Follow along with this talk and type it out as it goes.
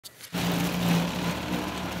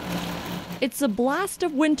It's a blast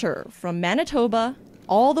of winter from Manitoba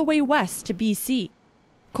all the way west to BC.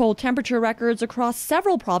 Cold temperature records across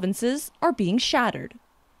several provinces are being shattered.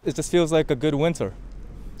 It just feels like a good winter,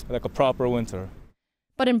 like a proper winter.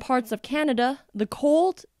 But in parts of Canada, the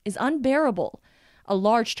cold is unbearable. A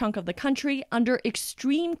large chunk of the country under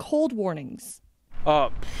extreme cold warnings.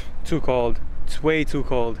 Too cold. It's way too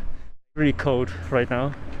cold. Really cold right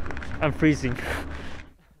now. I'm freezing.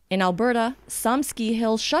 In Alberta, some ski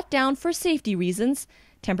hills shut down for safety reasons.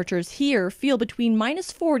 Temperatures here feel between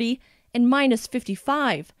 -40 and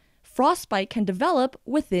 -55. Frostbite can develop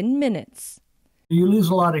within minutes. You lose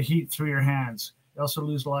a lot of heat through your hands. You also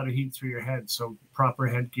lose a lot of heat through your head, so proper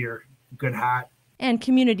headgear, good hat. And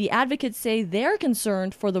community advocates say they're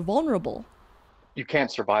concerned for the vulnerable. You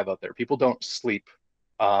can't survive out there. People don't sleep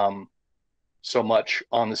so much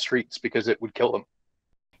on the streets because it would kill them.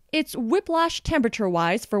 It's whiplash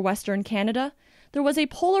temperature-wise for Western Canada. There was a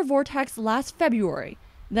polar vortex last February.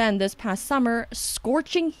 Then this past summer,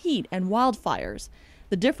 scorching heat and wildfires.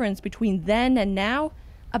 The difference between then and now,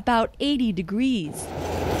 about 80 degrees.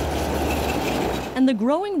 And the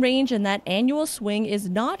growing range in that annual swing is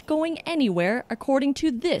not going anywhere, according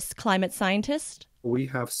to this climate scientist. We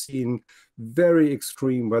have seen very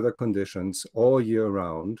extreme weather conditions all year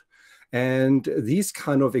round. And these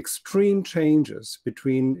kind of extreme changes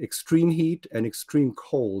between extreme heat and extreme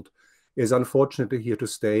cold is unfortunately here to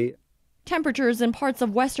stay. Temperatures in parts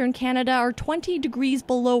of Western Canada are 20 degrees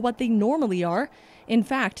below what they normally are. In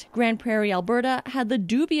fact, Grande Prairie, Alberta had the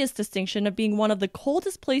dubious distinction of being one of the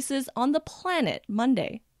coldest places on the planet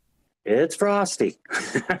Monday. It's frosty.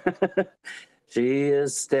 She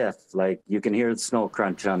is stiff, like you can hear the snow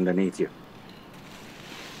crunch underneath you.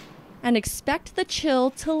 And expect the chill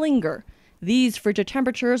to linger. These frigid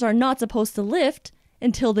temperatures are not supposed to lift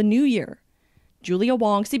until the new year. Julia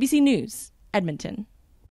Wong, CBC News, Edmonton.